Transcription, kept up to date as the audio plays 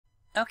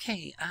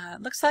Okay,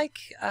 looks like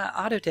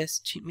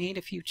Autodesk made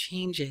a few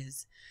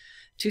changes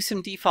to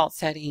some default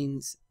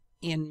settings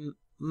in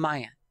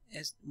Maya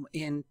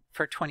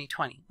for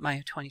 2020,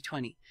 Maya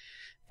 2020.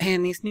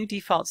 And these new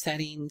default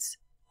settings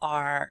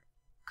are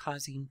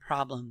causing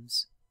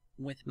problems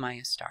with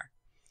MayaStar.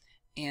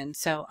 And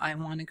so I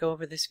want to go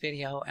over this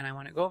video and I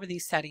want to go over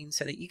these settings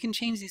so that you can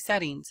change these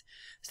settings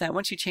so that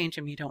once you change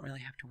them, you don't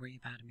really have to worry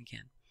about them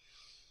again.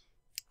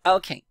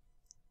 Okay,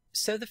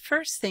 so the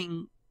first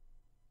thing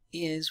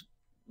is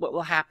what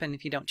will happen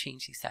if you don't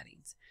change these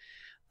settings.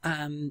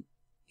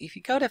 If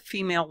you go to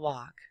female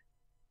walk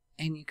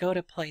and you go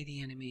to play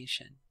the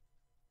animation,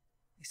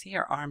 you see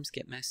her arms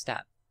get messed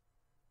up.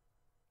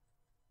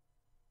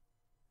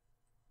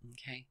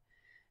 Okay,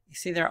 you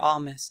see they're all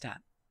messed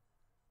up.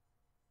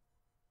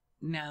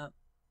 Now,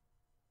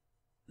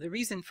 the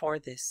reason for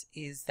this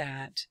is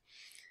that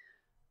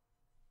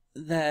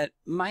the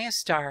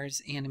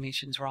MayaStar's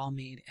animations were all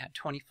made at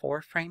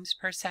 24 frames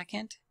per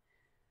second.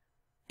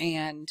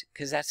 And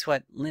because that's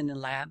what Linda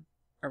Lab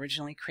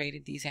originally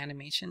created these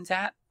animations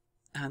at.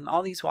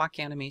 All these walk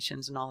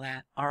animations and all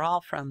that are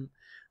all from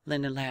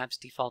Linda Lab's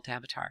default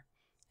avatar.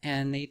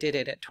 And they did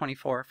it at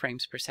 24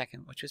 frames per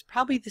second, which was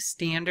probably the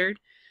standard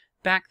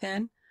back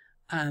then.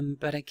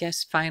 But I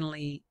guess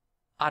finally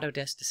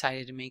Autodesk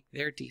decided to make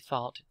their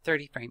default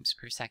 30 frames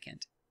per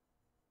second.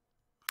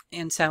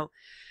 And so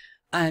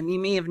you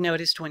may have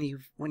noticed when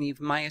you've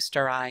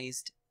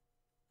MayaStarized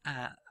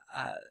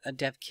a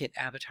dev kit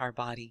avatar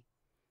body,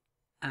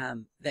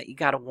 that you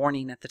got a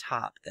warning at the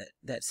top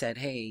that said,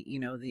 hey, you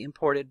know, the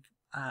imported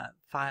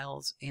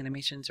files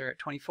animations are at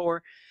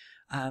 24,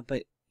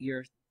 but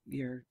you're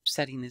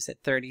setting this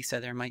at 30, so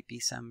there might be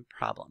some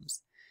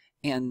problems.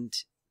 And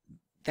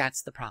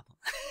that's the problem.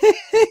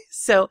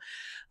 So,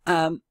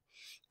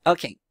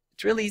 okay,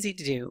 it's real easy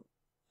to do.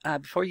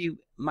 Before you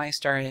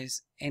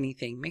MayaStarize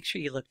anything, make sure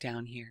you look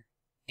down here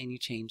and you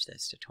change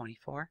this to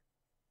 24.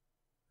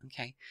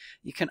 Okay,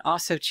 you can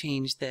also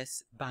change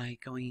this by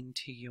going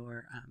to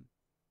your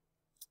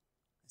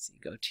so you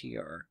go to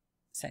your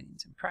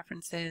settings and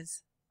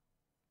preferences,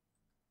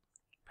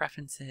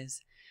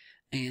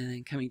 and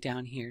then coming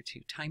down here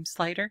to time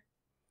slider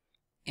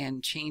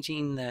and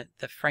changing the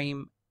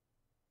frame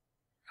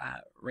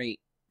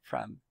rate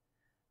from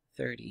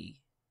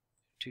 30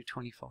 to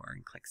 24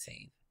 and click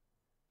save.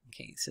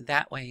 Okay, so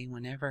that way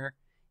whenever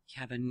you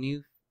have a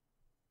new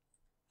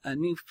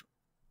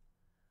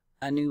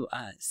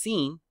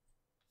scene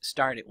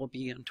start, it will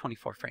be on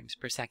 24 frames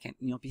per second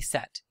and you'll be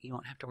set. You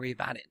won't have to worry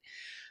about it.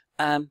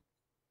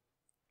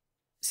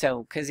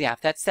 So, because yeah, if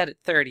that's set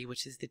at 30,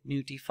 which is the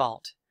new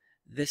default,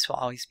 this will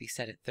always be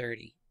set at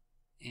 30.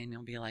 And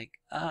you'll be like,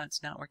 oh,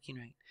 it's not working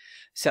right.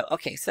 So,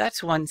 okay, so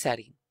that's one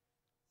setting.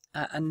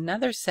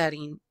 Another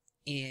setting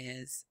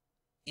is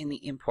in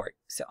the import.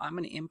 So I'm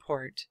going to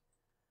import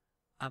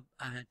a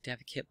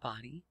dev kit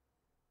body.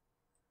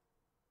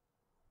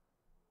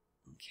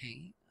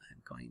 Okay,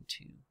 I'm going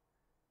to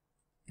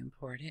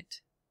import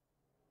it.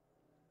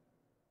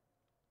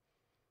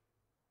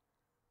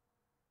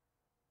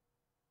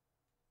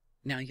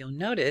 Now you'll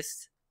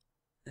notice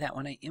that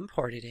when I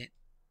imported it,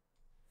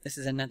 this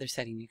is another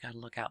setting you got to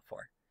look out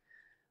for.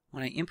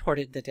 When I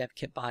imported the dev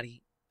kit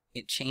body,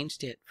 it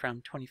changed it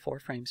from 24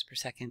 frames per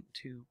second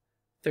to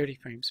 30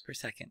 frames per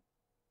second.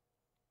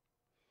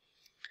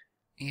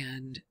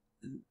 And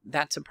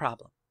that's a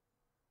problem.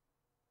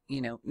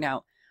 You know,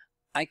 now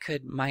I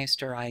could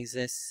MayaStarize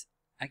this.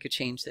 I could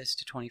change this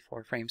to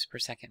 24 frames per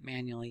second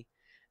manually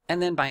and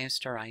then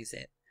MayaStarize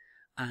it.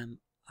 I'm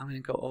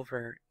going to go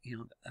over, you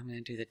know, I'm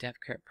going to do the dev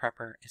kit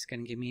prepper. It's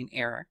going to give me an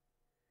error.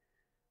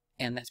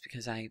 And that's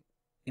because I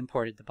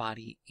imported the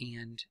body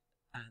and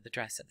the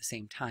dress at the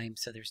same time.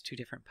 So there's two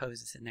different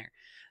poses in there.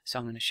 So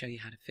I'm going to show you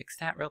how to fix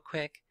that real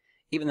quick,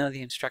 even though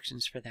the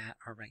instructions for that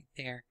are right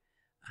there.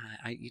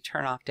 You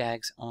turn off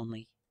DAGs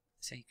only.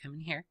 So you come in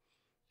here,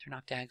 turn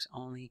off DAGs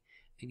only,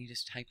 and you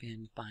just type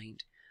in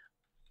bind,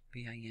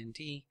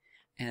 B-I-N-D,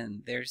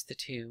 and there's the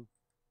two.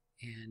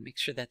 And make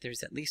sure that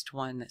there's at least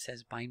one that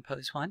says bind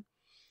pose 1.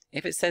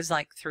 If it says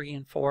like 3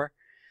 and 4,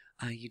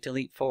 you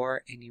delete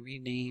 4 and you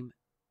rename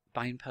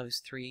bind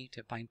pose 3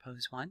 to bind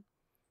pose 1.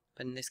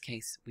 But in this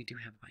case, we do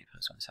have bind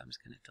pose 1, so I'm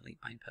just going to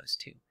delete bind pose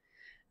 2.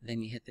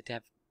 Then you hit the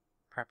dev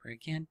prepper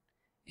again,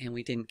 and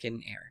we didn't get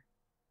an error.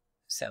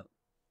 So,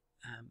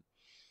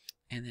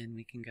 and then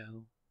we can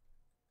go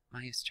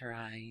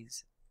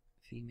MayaStarize,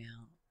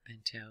 female,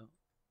 bento,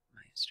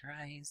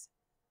 MayaStarize.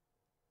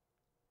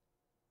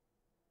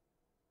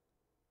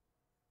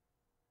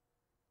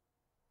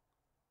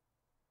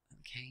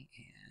 Okay,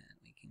 and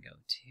we can go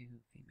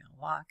to female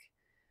walk,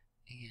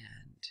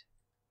 and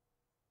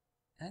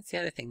that's the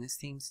other thing. This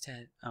seems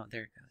to, oh,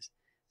 there it goes.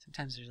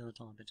 Sometimes there's a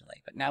little bit of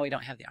delay, but now we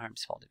don't have the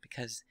arms folded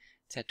because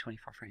it's at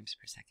 24 frames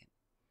per second.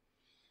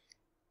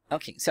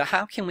 Okay, so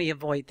how can we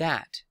avoid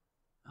that?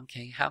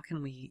 Okay, how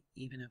can we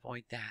even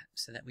avoid that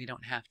so that we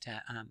don't have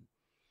to,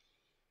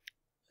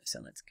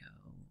 so let's go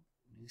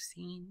new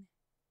scene,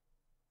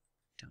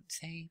 don't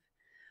save.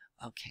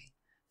 Okay,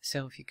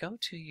 so if you go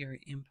to your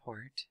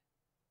import,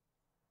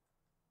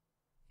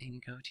 and you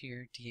go to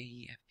your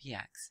DAE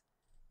FBX,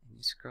 and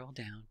you scroll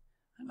down.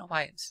 I don't know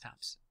why it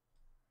stops.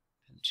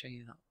 It doesn't show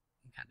you the,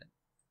 you gotta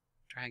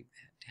drag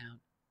that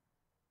down.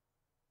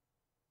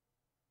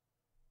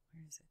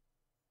 Where is it?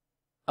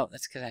 Oh,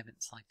 that's because I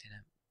haven't selected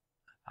a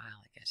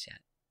file, I guess, yet.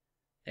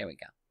 There we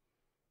go.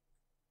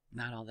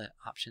 Not all the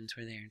options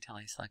were there until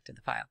I selected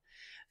the file.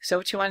 So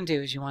what you want to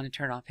do is you want to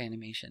turn off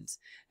animations.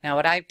 Now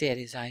what I did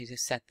is I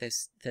just set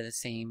this to the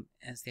same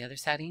as the other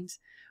settings,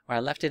 where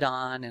I left it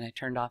on and I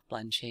turned off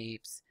blend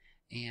shapes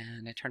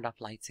and I turned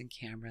off lights and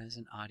cameras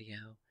and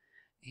audio,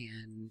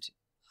 and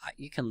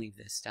you can leave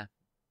this stuff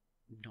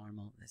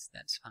normal.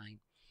 That's fine.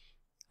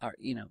 Or,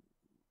 you know,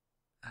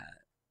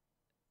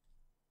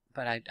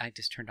 but I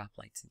just turned off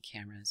lights and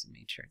cameras and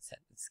made sure it's set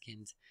with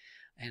skins,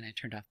 and I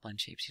turned off blend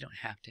shapes. You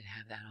don't have to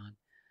have that on.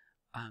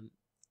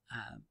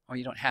 Or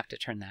you don't have to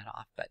turn that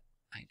off, but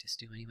I just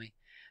do anyway.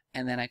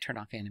 And then I turn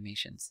off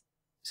animations.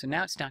 So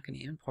now it's not going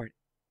to import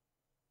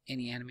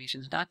any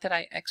animations. Not that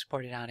I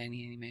exported out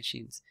any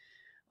animations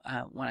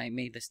when I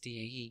made this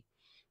DAE.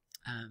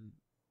 And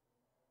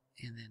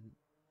then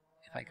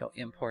if I go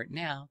import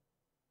now,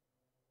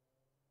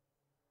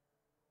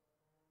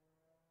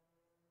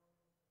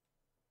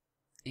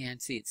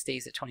 and see, it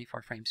stays at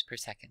 24 frames per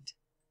second.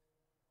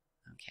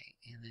 Okay,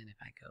 and then if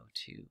I go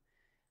to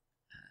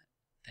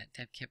that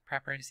dev kit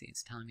prepper, see,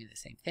 it's telling me the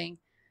same thing.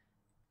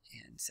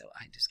 And so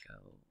I just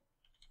go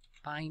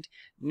find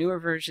newer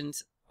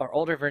versions or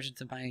older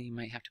versions of Maya. You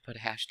might have to put a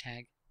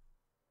hashtag,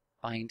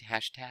 find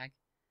hashtag,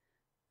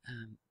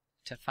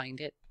 to find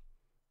it,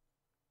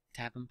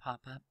 to have them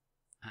pop up.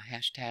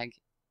 Hashtag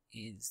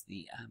is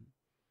the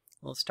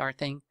little star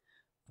thing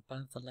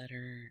above the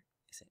letter.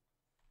 Is it?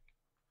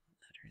 What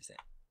letter is it?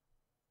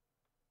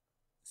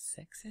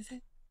 6, is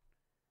it?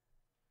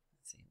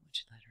 Let's see,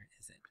 which letter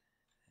is it?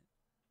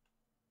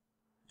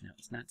 No,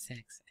 it's not 6.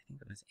 I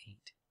think it was 8.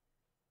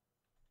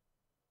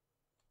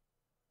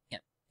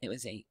 Yep, it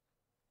was 8.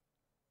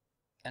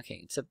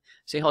 Okay, so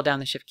you hold down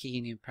the Shift key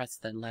and you press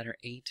the letter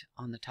 8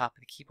 on the top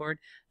of the keyboard,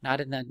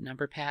 not in the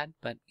number pad,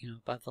 but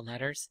above the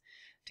letters,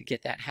 to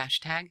get that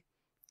hashtag,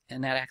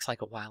 and that acts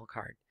like a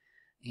wildcard,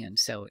 and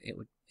so it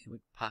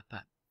would pop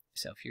up.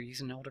 So if you're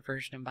using an older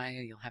version of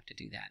Maya, you'll have to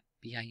do that,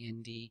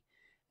 bind,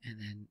 and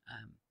then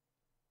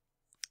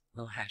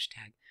little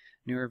hashtag.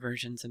 Newer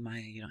versions of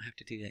Maya, you don't have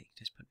to do that. You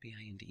just put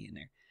bind in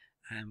there.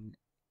 I'm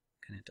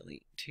going to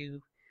delete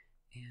 2,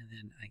 and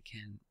then I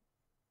can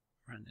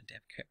run the dev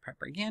kit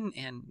prepper again,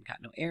 and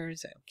got no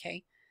errors.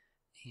 Okay,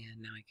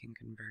 and now I can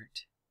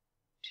convert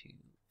to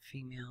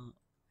female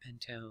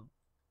bento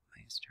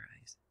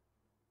MayaStar.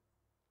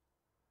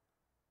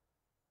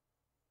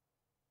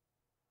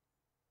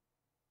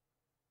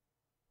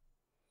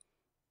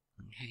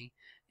 Okay,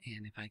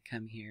 and if I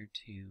come here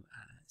to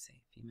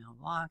say female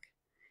walk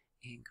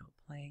and go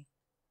play,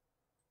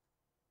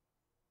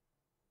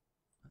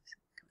 oops,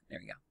 there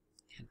we go,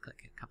 and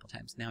click it a couple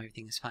times. Now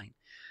everything is fine.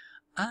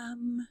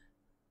 And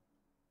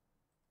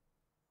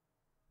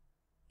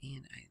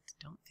I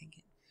don't think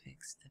it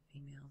fixed the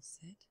female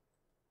sit.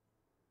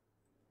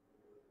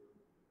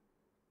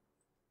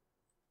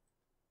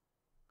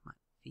 Come on,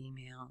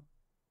 female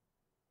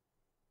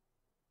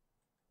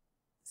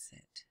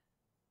sit.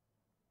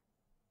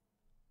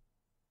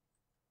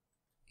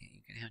 Yeah,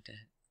 you're gonna have to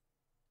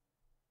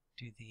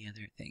do the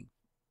other thing.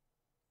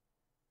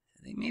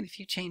 So they made a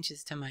few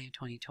changes to Maya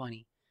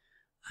 2020.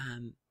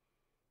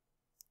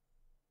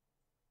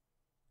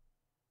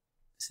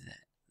 So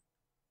that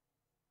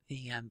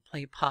the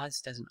play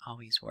pause doesn't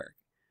always work.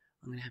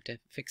 I'm going to have to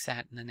fix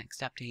that in the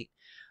next update.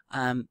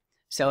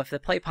 So if the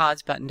play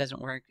pause button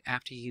doesn't work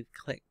after you've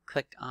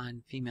clicked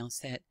on female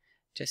sit,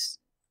 just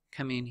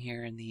come in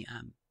here in the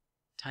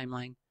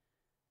timeline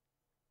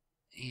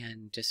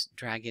and just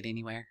drag it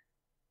anywhere,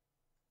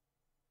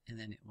 and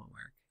then it will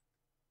work.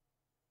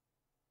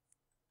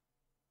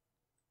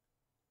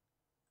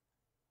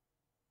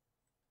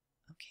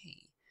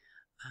 Okay,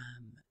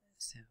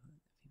 so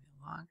female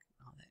walk,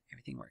 all that,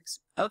 everything works.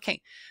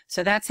 Okay,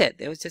 so that's it.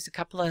 It was just a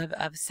couple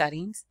of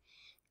settings,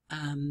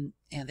 and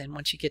then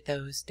once you get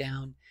those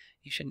down,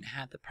 you shouldn't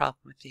have the problem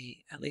with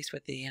at least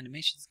with the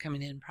animations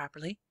coming in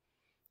properly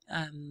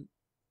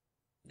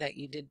that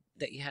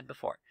you had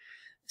before.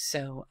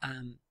 So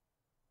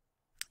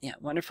yeah,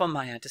 wonderful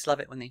Maya. Just love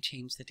it when they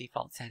change the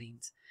default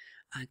settings,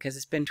 because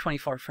it's been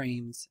 24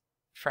 frames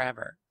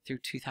forever through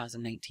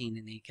 2019,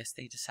 and I guess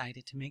they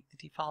decided to make the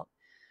default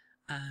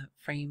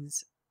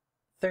frames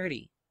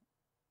 30.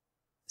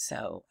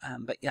 So,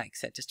 but yeah, like I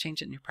said, just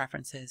change it in your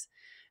preferences,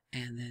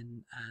 and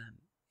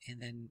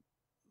then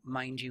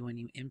mind you when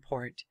you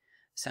import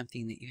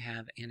something that you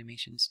have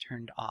animations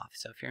turned off.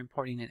 So if you're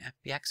importing an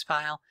FBX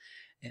file,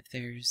 if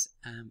there's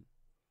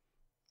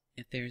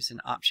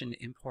an option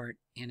to import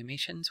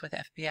animations with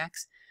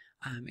FBX,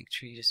 make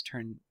sure you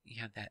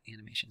have that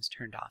animations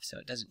turned off so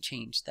it doesn't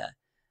change the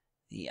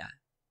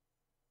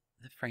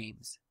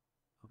frames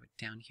over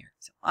down here.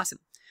 So awesome.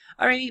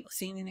 Alrighty, we'll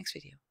see you in the next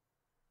video.